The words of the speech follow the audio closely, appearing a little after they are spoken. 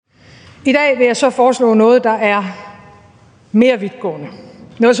I dag vil jeg så foreslå noget, der er mere vidtgående.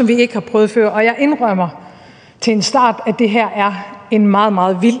 Noget, som vi ikke har prøvet før, og jeg indrømmer til en start, at det her er en meget,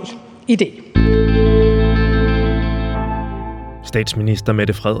 meget vild idé. Statsminister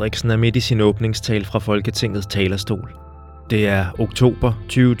Mette Frederiksen er midt i sin åbningstale fra Folketingets talerstol. Det er oktober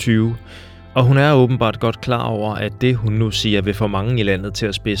 2020, og hun er åbenbart godt klar over, at det, hun nu siger, vil få mange i landet til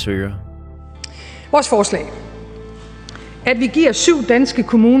at spidse ører. Vores forslag, at vi giver 7 danske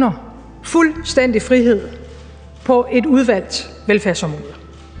kommuner fuldstændig frihed på et udvalgt velfærdsområde.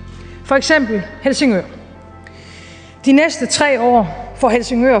 For eksempel Helsingør. De næste 3 år får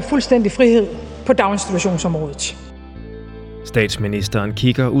Helsingør fuldstændig frihed på daginstitutionsområdet. Statsministeren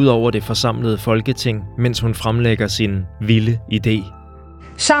kigger ud over det forsamlede Folketing, mens hun fremlægger sin vilde idé.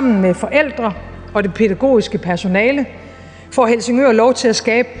 Sammen med forældre og det pædagogiske personale får Helsingør lov til at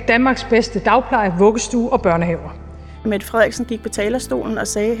skabe Danmarks bedste dagpleje, vuggestue og børnehaver. Mette Frederiksen gik på talerstolen og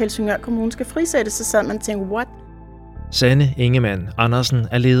sagde, at Helsingør Kommune skal frisættes, så sad man og tænkte, what? Sanne Ingemann Andersen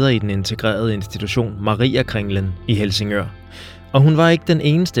er leder i den integrerede institution MariaKringlen i Helsingør. Og hun var ikke den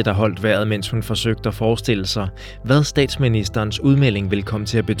eneste, der holdt vejret, mens hun forsøgte at forestille sig, hvad statsministerens udmelding vil komme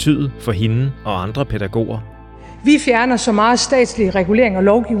til at betyde for hende og andre pædagoger. Vi fjerner så meget statslig regulering og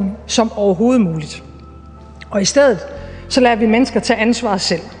lovgivning som overhovedet muligt. Og i stedet så lader vi mennesker tage ansvar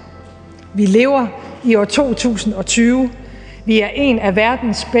selv. Vi lever i år 2020. Vi er en af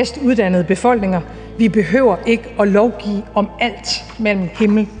verdens bedst uddannede befolkninger. Vi behøver ikke at lovgive om alt mellem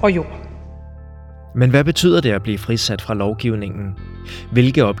himmel og jord. Men hvad betyder det at blive frisat fra lovgivningen?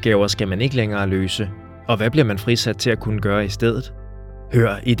 Hvilke opgaver skal man ikke længere løse? Og hvad bliver man frisat til at kunne gøre i stedet?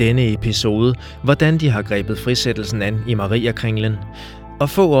 Hør i denne episode, hvordan de har grebet frisættelsen an i MariaKringlen. Og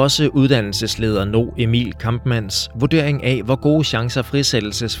få også uddannelsesleder No Emil Kampmanns vurdering af, hvor gode chancer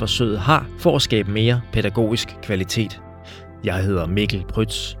frisættelsesforsøget har for at skabe mere pædagogisk kvalitet. Jeg hedder Mikkel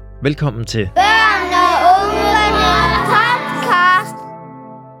Prytz. Velkommen til Børn og Unge podcast.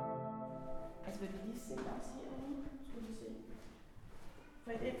 Altså, vil vi lige sætte os herude? Skulle vi se.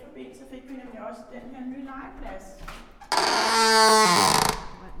 For i den forbindelse fik vi nemlig også den her nye legeplads.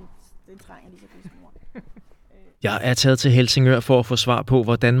 Den trænger lige så bismor. Jeg er taget til Helsingør for at få svar på,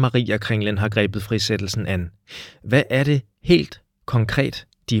 hvordan MariaKringlen har grebet frisættelsen an. Hvad er det helt konkret,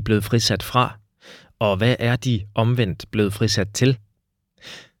 de er blevet frisat fra? Og hvad er de omvendt blevet frisat til?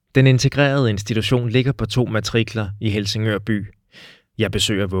 Den integrerede institution ligger på 2 matrikler i Helsingør by. Jeg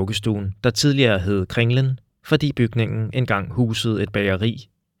besøger vuggestuen, der tidligere hed Kringlen, fordi bygningen engang husede et bageri.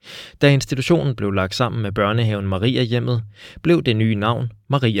 Da institutionen blev lagt sammen med børnehaven Mariahjemmet, blev det nye navn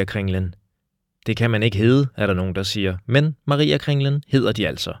MariaKringlen. Det kan man ikke hedde, er der nogen, der siger, men MariaKringlen hedder de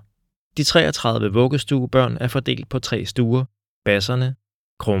altså. De 33 vuggestuebørn er fordelt på 3 stuer, basserne,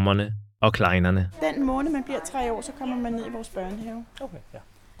 krummerne og kleinerne. Den måned, man bliver 3 år, så kommer man ned i vores børnehave. Okay, ja.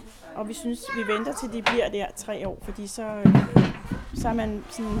 Og vi synes, vi venter til de bliver der 3 år, fordi så er man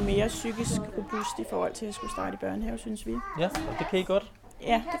sådan mere psykisk robust i forhold til at skulle starte i børnehave, synes vi. Ja, og det kan I godt?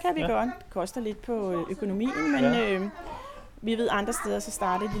 Ja, det kan vi godt. Det koster lidt på økonomien, men vi ved andre steder, så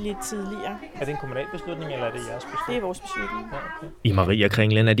starter de lidt tidligere. Er det en kommunal beslutning, eller er det jeres beslutning? Det er vores beslutning. Ja, okay. I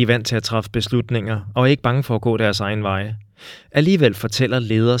MariaKringlen er de vant til at træffe beslutninger, og ikke bange for at gå deres egen veje. Alligevel fortæller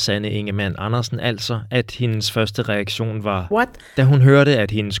leder Sanne Ingemann Andersen altså, at hendes første reaktion var, what? Da hun hørte,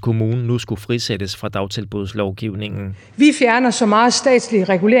 at hendes kommune nu skulle frisættes fra dagtilbudslovgivningen. Vi fjerner så meget statslig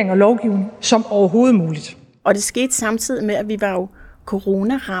regulering og lovgivning som overhovedet muligt. Og det skete samtidig med, at vi var jo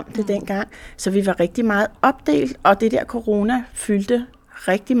corona-ramte dengang, så vi var rigtig meget opdelt, og det der corona fyldte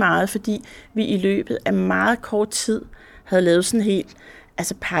rigtig meget, fordi vi i løbet af meget kort tid havde lavet sådan helt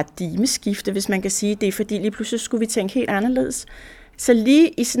paradigmeskifte, hvis man kan sige det, fordi lige pludselig skulle vi tænke helt anderledes. Så lige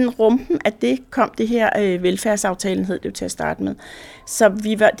i sådan rumpen af det kom det her velfærdsaftalen, hed det jo til at starte med. Så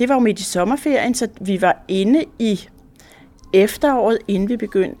det var jo midt i sommerferien, så vi var inde i efteråret, inden vi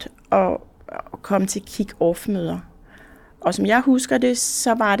begyndte at komme til kick-off-møder. Og som jeg husker det,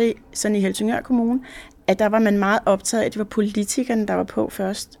 så var det sådan i Helsingør Kommune, at der var man meget optaget af, at det var politikerne, der var på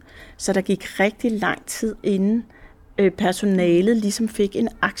først. Så der gik rigtig lang tid inden personalet ligesom fik en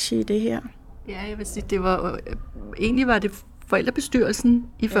aktie i det her. Ja, jeg vil sige, egentlig var det forældrebestyrelsen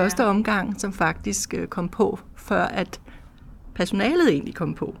i første omgang, som faktisk kom på, før at personalet egentlig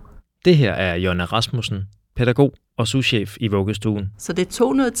kom på. Det her er Jonna Rasmussen, pædagog og souschef i vuggestuen. Så det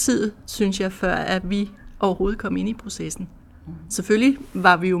tog noget tid, synes jeg, før at vi overhovedet kom ind i processen. Selvfølgelig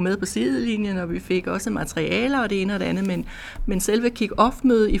var vi jo med på sidelinjen, og vi fik også materialer og det ene og det andet, men selve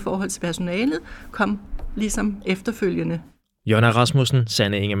kick-off-mødet i forhold til personalet kom ligesom efterfølgende. Jonna Rasmussen,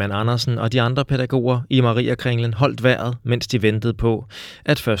 Sanne Ingemann Andersen og de andre pædagoger i MariaKringlen holdt vejret, mens de ventede på,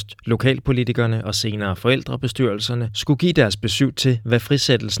 at først lokalpolitikerne og senere forældrebestyrelserne skulle give deres besyv til, hvad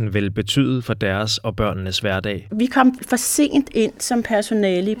frisættelsen ville betyde for deres og børnenes hverdag. Vi kom for sent ind som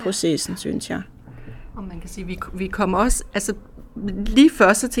personale i processen, synes jeg. Og man kan sige, vi kom også, altså lige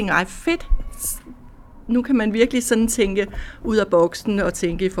først så tænkte jeg, fedt, nu kan man virkelig sådan tænke ud af boksen og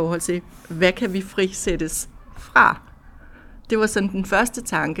tænke i forhold til, hvad kan vi frisættes fra? Det var sådan den første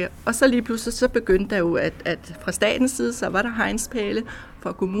tanke, og så lige pludselig så begyndte der jo, at fra statens side, så var der hegnspæle,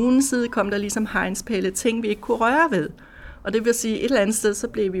 fra kommunens side kom der ligesom hegnspæle, ting vi ikke kunne røre ved. Og det vil sige, et eller andet sted, så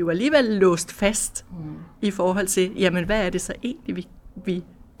blev vi jo alligevel låst fast i forhold til, jamen hvad er det så egentlig, vi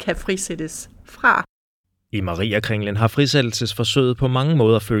kan frisættes fra? I MariaKringlen har frisættelsesforsøget på mange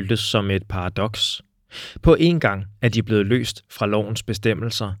måder føltes som et paradoks. På en gang er de blevet løst fra lovens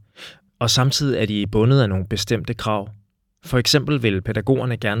bestemmelser, og samtidig er de bundet af nogle bestemte krav. For eksempel vil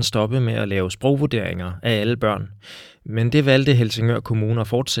pædagogerne gerne stoppe med at lave sprogvurderinger af alle børn, men det valgte Helsingør Kommune at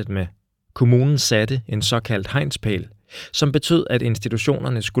fortsætte med. Kommunen satte en såkaldt hegnspæl, som betød, at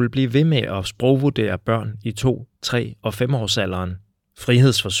institutionerne skulle blive ved med at sprogvurdere børn i 2-, 3- og 5-årsalderen.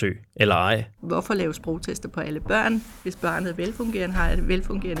 Frihedsforsøg eller ej. Hvorfor lave sprogtester på alle børn? Hvis barnet er velfungerende, har et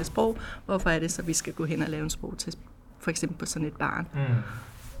velfungerende sprog, hvorfor er det så, vi skal gå hen og lave en sprogtest, for eksempel på sådan et barn?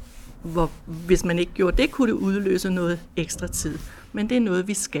 Hvis man ikke gjorde det, kunne det udløse noget ekstra tid. Men det er noget,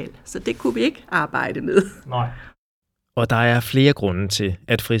 vi skal, så det kunne vi ikke arbejde med. Nej. Og der er flere grunde til,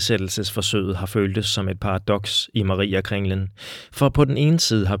 at frisættelsesforsøget har føltes som et paradoks i MariaKringlen. For på den ene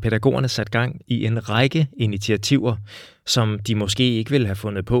side har pædagogerne sat gang i en række initiativer, som de måske ikke ville have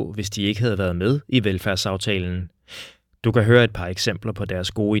fundet på, hvis de ikke havde været med i velfærdsaftalen. Du kan høre et par eksempler på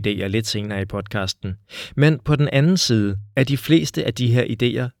deres gode idéer lidt senere i podcasten. Men på den anden side er de fleste af de her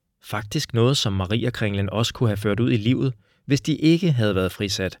idéer faktisk noget, som MariaKringlen også kunne have ført ud i livet, hvis de ikke havde været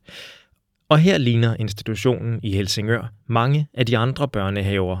frisat. Og her ligner institutionen i Helsingør mange af de andre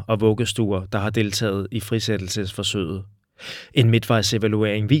børnehaver og vuggestuer, der har deltaget i frisættelsesforsøget. En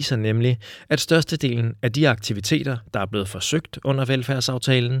midtvejsevaluering viser nemlig, at størstedelen af de aktiviteter, der er blevet forsøgt under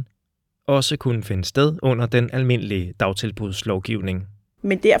velfærdsaftalen, også kunne finde sted under den almindelige dagtilbudslovgivning.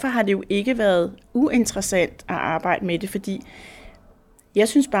 Men derfor har det jo ikke været uinteressant at arbejde med det, fordi jeg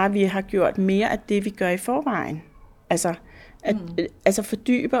synes bare, at vi har gjort mere af det, vi gør i forvejen. Altså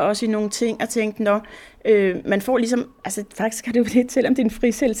fordyber os i nogle ting og tænke, man får ligesom, altså faktisk har det jo lidt, selvom det er en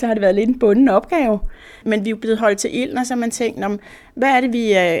frisættelse, har det været lidt en bunden opgave. Men vi er jo blevet holdt til ilden, og så har man tænkt, hvad er det,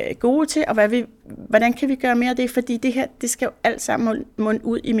 vi er gode til, og hvordan kan vi gøre mere af det? Fordi det her, det skal jo alt sammen munde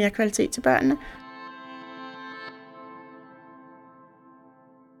ud i mere kvalitet til børnene.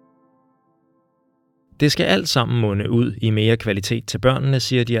 Det skal alt sammen munde ud i mere kvalitet til børnene,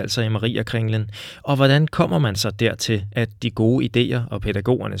 siger de altså i MariaKringlen. Og hvordan kommer man så dertil, at de gode idéer og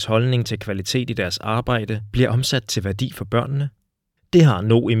pædagogernes holdning til kvalitet i deres arbejde bliver omsat til værdi for børnene? Det har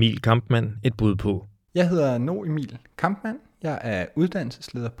No Emil Kampmanns et bud på. Jeg hedder No Emil Kampmanns. Jeg er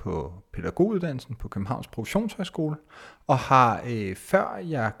uddannelsesleder på pædagoguddannelsen på Københavns Professionshøjskole, og har før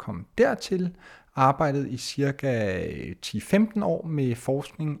jeg kom dertil arbejdet i cirka 10-15 år med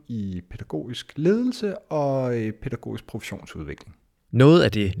forskning i pædagogisk ledelse og pædagogisk professionsudvikling. Noget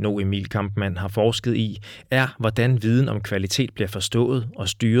af det, No Emil Kampmanns har forsket i, er, hvordan viden om kvalitet bliver forstået og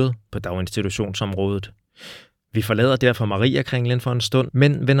styret på daginstitutionsområdet. Vi forlader derfor MariaKringlen for en stund,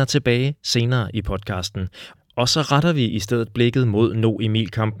 men vender tilbage senere i podcasten. Og så retter vi i stedet blikket mod No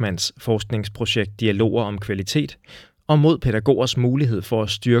Emil Kampmanns forskningsprojekt Dialoger om kvalitet, og mod pædagogers mulighed for at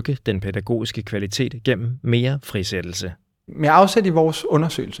styrke den pædagogiske kvalitet gennem mere frisættelse. Med afsæt i vores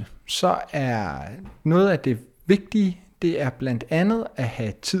undersøgelse, så er noget af det vigtige, det er blandt andet at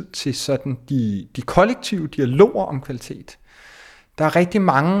have tid til sådan de kollektive dialoger om kvalitet. Der er rigtig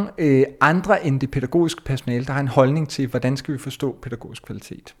mange andre end det pædagogiske personale, der har en holdning til, hvordan skal vi forstå pædagogisk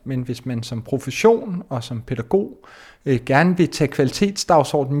kvalitet. Men hvis man som profession og som pædagog gerne vil tage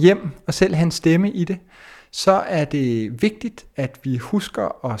kvalitetsdagsordenen hjem og selv have en stemme i det, så er det vigtigt, at vi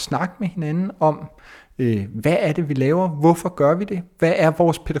husker at snakke med hinanden om, hvad er det, vi laver, hvorfor gør vi det, hvad er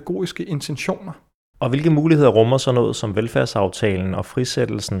vores pædagogiske intentioner. Og hvilke muligheder rummer så noget som velfærdsaftalen og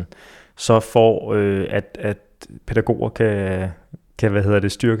frisættelsen, så for at pædagoger kan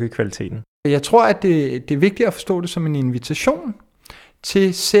styrke kvaliteten? Jeg tror, at det er vigtigt at forstå det som en invitation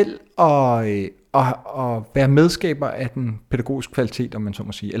til selv at være medskaber af den pædagogiske kvalitet, om man så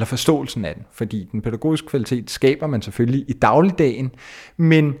må sige, eller forståelsen af den. Fordi den pædagogiske kvalitet skaber man selvfølgelig i dagligdagen,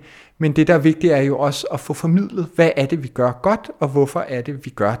 men det, der er vigtigt, er jo også at få formidlet, hvad er det, vi gør godt, og hvorfor er det, vi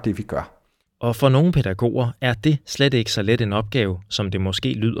gør det, vi gør. Og for nogle pædagoger er det slet ikke så let en opgave, som det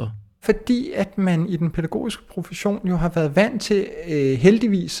måske lyder. Fordi at man i den pædagogiske profession jo har været vant til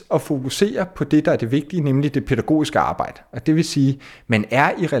heldigvis at fokusere på det, der er det vigtige, nemlig det pædagogiske arbejde. Og det vil sige, man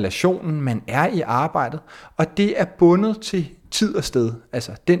er i relationen, man er i arbejdet, og det er bundet til tid og sted.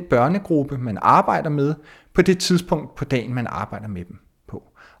 Altså den børnegruppe, man arbejder med på det tidspunkt på dagen, man arbejder med dem på.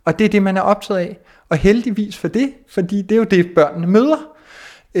 Og det er det, man er optaget af. Og heldigvis for det, fordi det er jo det, børnene møder.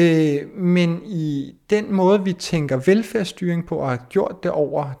 Men i den måde, vi tænker velfærdsstyring på og har gjort det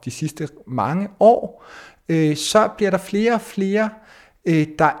over de sidste mange år, så bliver der flere og flere,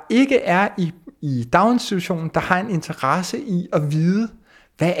 der ikke er i daginstitutionen, der har en interesse i at vide,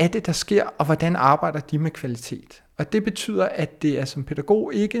 hvad er det, der sker, og hvordan arbejder de med kvalitet. Og det betyder, at det er som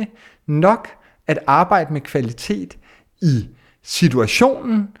pædagog ikke nok at arbejde med kvalitet i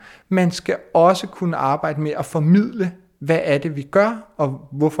situationen. Man skal også kunne arbejde med at formidle, hvad er det, vi gør, og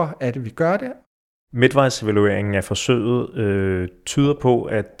hvorfor er det, vi gør det. Midtvejsevalueringen af forsøget tyder på,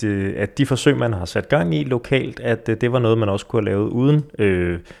 at de forsøg, man har sat gang i lokalt, at det var noget, man også kunne have lavet uden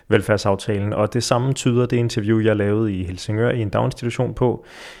velfærdsaftalen. Og det samme tyder det interview, jeg lavede i Helsingør i en daginstitution på.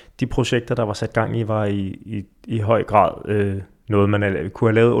 De projekter, der var sat gang i, var i høj grad noget, man kunne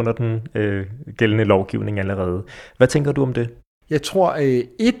have lavet under den gældende lovgivning allerede. Hvad tænker du om det? Jeg tror,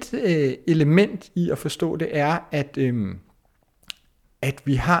 et element i at forstå det er, at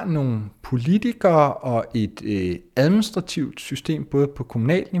vi har nogle politikere og et administrativt system, både på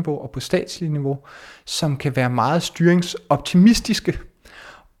kommunalt niveau og på statsligt niveau, som kan være meget styringsoptimistiske.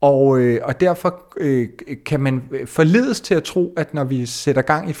 Og derfor kan man forledes til at tro, at når vi sætter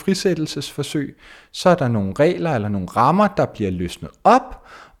gang i et frisættelsesforsøg, så er der nogle regler eller nogle rammer, der bliver løsnet op,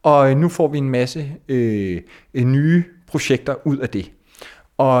 og nu får vi en masse nye projekter ud af det.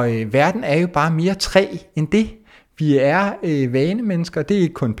 Og verden er jo bare mere træ end det. Vi er vanemennesker, det er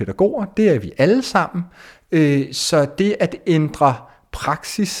ikke kun pædagoger, det er vi alle sammen. Så det at ændre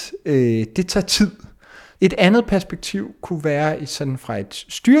praksis, det tager tid. Et andet perspektiv kunne være sådan fra et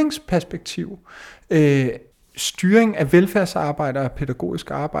styringsperspektiv. Styring af velfærdsarbejde og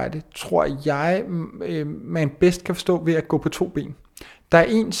pædagogisk arbejde, tror jeg, man bedst kan forstå ved at gå på 2 ben. Der er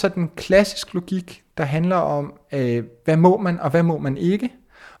en sådan klassisk logik, der handler om, hvad må man og hvad må man ikke.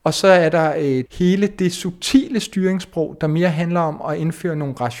 Og så er der hele det subtile styringssprog, der mere handler om at indføre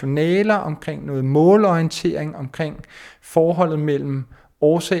nogle rationaler omkring noget målorientering, omkring forholdet mellem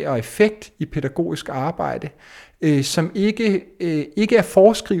årsag og effekt i pædagogisk arbejde, som ikke er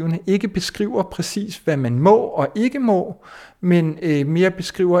foreskrivende, ikke beskriver præcis, hvad man må og ikke må, men mere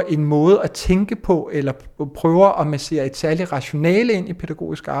beskriver en måde at tænke på, eller prøver at massere et særligt rationale ind i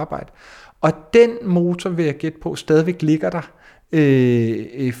pædagogisk arbejde. Og den motor, vil jeg gætte på, stadigvæk ligger der,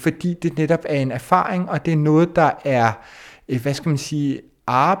 fordi det netop er en erfaring, og det er noget, der er,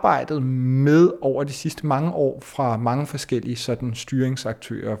 arbejdet med over de sidste mange år fra mange forskellige sådan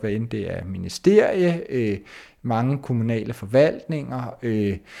styringsaktører, hvad end det er ministerie, mange kommunale forvaltninger,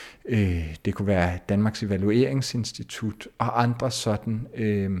 det kunne være Danmarks Evalueringsinstitut og andre sådan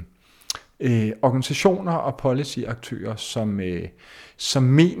organisationer og policyaktører, som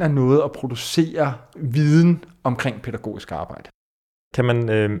mener noget og producerer viden omkring pædagogisk arbejde. Kan man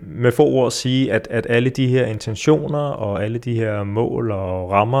med få ord sige, at alle de her intentioner og alle de her mål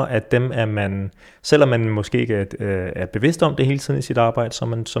og rammer, at dem er man, selvom man måske ikke er bevidst om det hele tiden i sit arbejde, så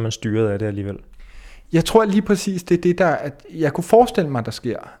er man styret af det alligevel? Jeg tror lige præcis, det er det, der jeg kunne forestille mig, der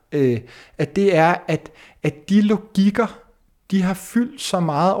sker. At det er, at de logikker, de har fyldt så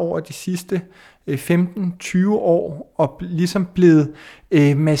meget over de sidste 15-20 år, og ligesom blevet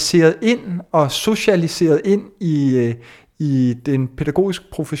masseret ind og socialiseret ind i den pædagogiske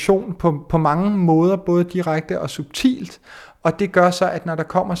profession på mange måder, både direkte og subtilt. Og det gør så, at når der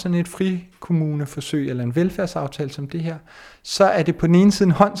kommer sådan et frikommuneforsøg eller en velfærdsaftale som det her, så er det på den ene side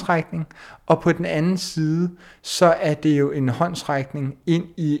en håndsrækning, og på den anden side, så er det jo en håndsrækning ind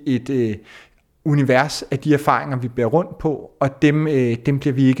i et univers af de erfaringer, vi bærer rundt på, og dem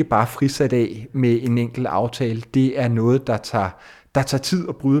bliver vi ikke bare frisat af med en enkelt aftale. Det er noget, der tager tid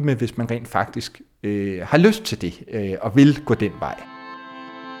at bryde med, hvis man rent faktisk har lyst til det, og vil gå den vej.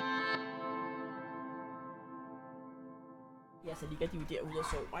 Ja, så ligger de jo derude og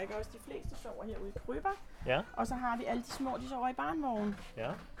sover. Ikke også? De fleste sover herude i krybber. Ja. Og så har vi alle de små, de sover i barnevognen. Ja.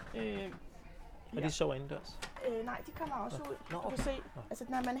 Og de sover indendørs? Nej, de kommer også ud. Du kan se, altså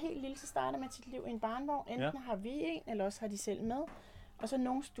når man er helt lille, så starter man sit liv i en barnevogn. Enten har vi en, eller også har de selv med. Og så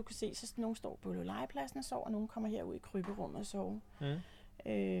nogen, du kan se, så nogen står på legepladsen og sover, og nogen kommer herud i krybberummet og sover.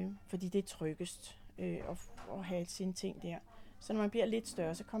 Fordi det er tryggest at have sine ting der. Så når man bliver lidt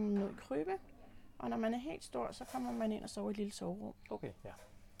større, så kommer man ud i krybbe. Og når man er helt stor, så kommer man ind og sover i et lille soverum. Okay, ja.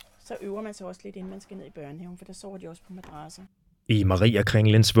 Så øver man sig også lidt, inden man skal ned i børnehaven, for der sover de også på madrasser. I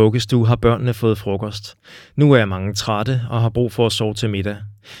MariaKringlens vuggestue har børnene fået frokost. Nu er mange trætte og har brug for at sove til middag.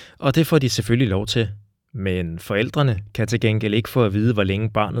 Og det får de selvfølgelig lov til. Men forældrene kan til gengæld ikke få at vide, hvor længe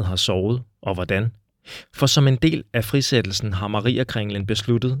barnet har sovet og hvordan. For som en del af frisættelsen har MariaKringlen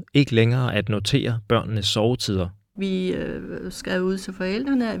besluttet ikke længere at notere børnenes sovetider. Vi skrev ud til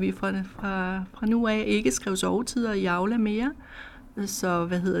forældrene, at vi fra nu af ikke skrev sovetider i Aula mere.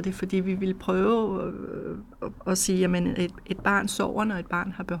 Så fordi vi ville prøve at sige, at et barn sover, når et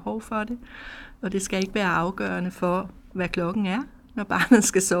barn har behov for det. Og det skal ikke være afgørende for, hvad klokken er, når barnet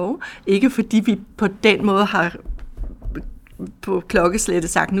skal sove. Ikke fordi vi på den måde har på klokkeslættet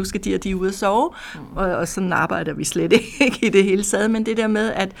sagt, nu skal de ud og sove. Og sådan arbejder vi slet ikke i det hele taget. Men det der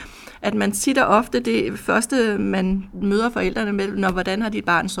med, at man siger ofte, det første, man møder forældrene med, hvordan har dit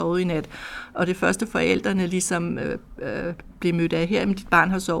barn sovet i nat? Og det første forældrene ligesom bliver mødt af her, at dit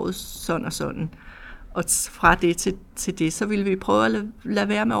barn har sovet sådan og sådan. Og fra det til det, så ville vi prøve at lade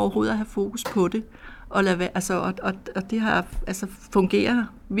være med overhovedet at have fokus på det. Og det har fungerer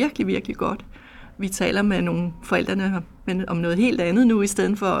virkelig, virkelig godt. Vi taler med nogle forældrene om noget helt andet nu, i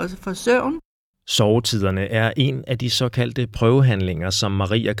stedet for søvn. Sovetiderne er en af de såkaldte prøvehandlinger, som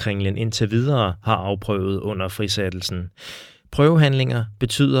MariaKringlen indtil videre har afprøvet under frisættelsen. Prøvehandlinger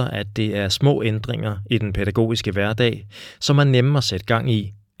betyder, at det er små ændringer i den pædagogiske hverdag, som er nemme at sætte gang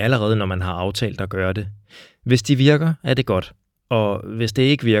i, allerede når man har aftalt at gøre det. Hvis de virker, er det godt, og hvis det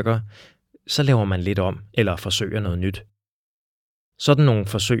ikke virker, så laver man lidt om eller forsøger noget nyt. Sådan nogle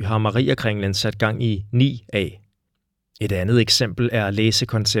forsøg har MariaKringlen sat gang i 9 af. Et andet eksempel er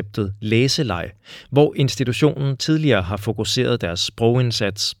læsekonceptet læseleg, hvor institutionen tidligere har fokuseret deres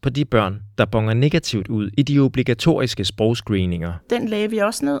sprogindsats på de børn, der bonger negativt ud i de obligatoriske sprogscreeninger. Den lagde vi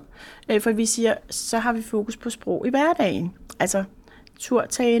også ned, for vi siger, så har vi fokus på sprog i hverdagen. Altså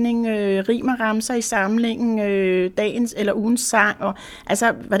turtagning, rim og ramser i samlingen, dagens eller ugens sang, og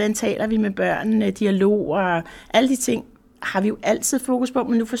altså hvordan taler vi med børnene, dialoger, alle de ting har vi jo altid fokus på,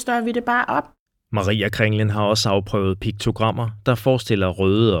 men nu forstørrer vi det bare op. MariaKringlen har også afprøvet piktogrammer, der forestiller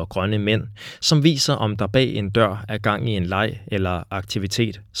røde og grønne mænd, som viser, om der bag en dør er gang i en leg eller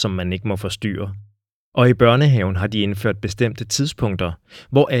aktivitet, som man ikke må forstyrre. Og i børnehaven har de indført bestemte tidspunkter,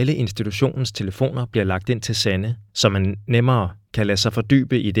 hvor alle institutionens telefoner bliver lagt ind til sande, så man nemmere kan lade sig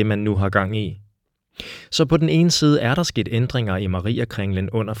fordybe i det, man nu har gang i. Så på den ene side er der sket ændringer i MariaKringlen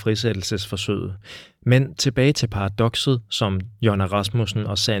under frisættelsesforsøget, men tilbage til paradokset, som Jonna Rasmussen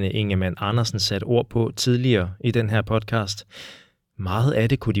og Sanne Ingemann Andersen satte ord på tidligere i den her podcast. Meget af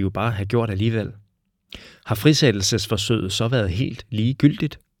det kunne de jo bare have gjort alligevel. Har frisættelsesforsøget så været helt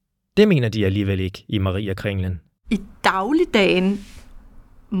ligegyldigt? Det mener de alligevel ikke i MariaKringlen. I dagligdagen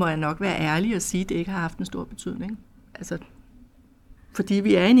må jeg nok være ærlig og sige, at det ikke har haft en stor betydning. Altså, fordi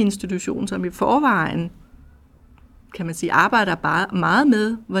vi er en institution, som i forvejen, kan man sige, arbejder bare meget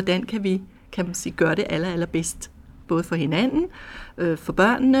med, hvordan kan vi gøre det allerbedst. Både for hinanden, for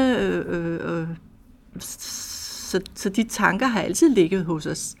børnene, så de tanker har altid ligget hos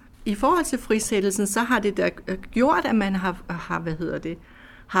os. I forhold til frisættelsen, så har det da gjort, at man har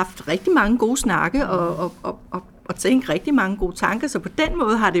haft rigtig mange gode snakke og tænkt rigtig mange gode tanker, så på den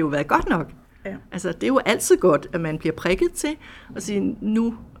måde har det jo været godt nok. Ja. Altså, det er jo altid godt, at man bliver prikket til og sige,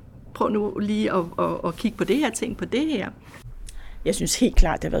 prøv nu lige at kigge på det her, tænk på det her. Jeg synes helt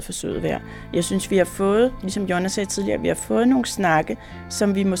klart, det har været forsøget værd. Jeg synes, vi har fået, ligesom Jonna sagde tidligere, vi har fået nogle snakke,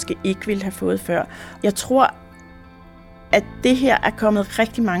 som vi måske ikke ville have fået før. Jeg tror, at det her er kommet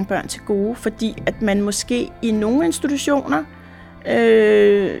rigtig mange børn til gode, fordi at man måske i nogle institutioner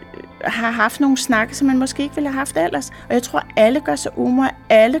har haft nogle snakke, som man måske ikke ville have haft ellers. Og jeg tror, alle gør sig umage,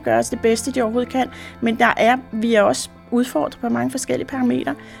 alle gør os det bedste, de overhovedet kan, men vi er også udfordret på mange forskellige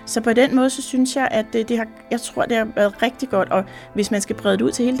parametre. Så på den måde, så synes jeg, at jeg tror, det har været rigtig godt, og hvis man skal brede det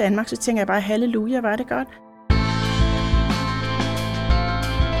ud til hele Danmark, så tænker jeg bare, halleluja, var det godt.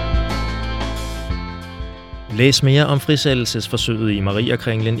 Læs mere om frisættelsesforsøget i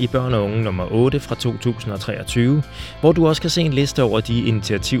MariaKringlen i Børn og Unge nummer 8 fra 2023, hvor du også kan se en liste over de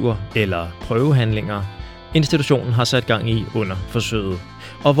initiativer eller prøvehandlinger, institutionen har sat gang i under forsøget,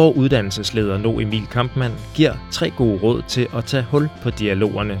 og hvor uddannelsesleder No Emil Kampmanns giver 3 gode råd til at tage hul på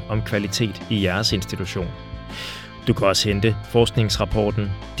dialogerne om kvalitet i jeres institution. Du kan også hente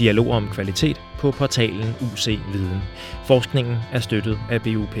forskningsrapporten Dialoger om kvalitet på portalen UC Viden. Forskningen er støttet af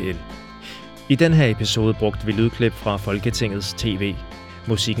BUPL. I den her episode brugte vi lydklip fra Folketingets TV.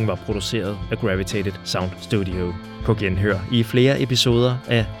 Musikken var produceret af Gravitated Sound Studio. På genhør i flere episoder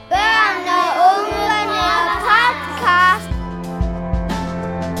af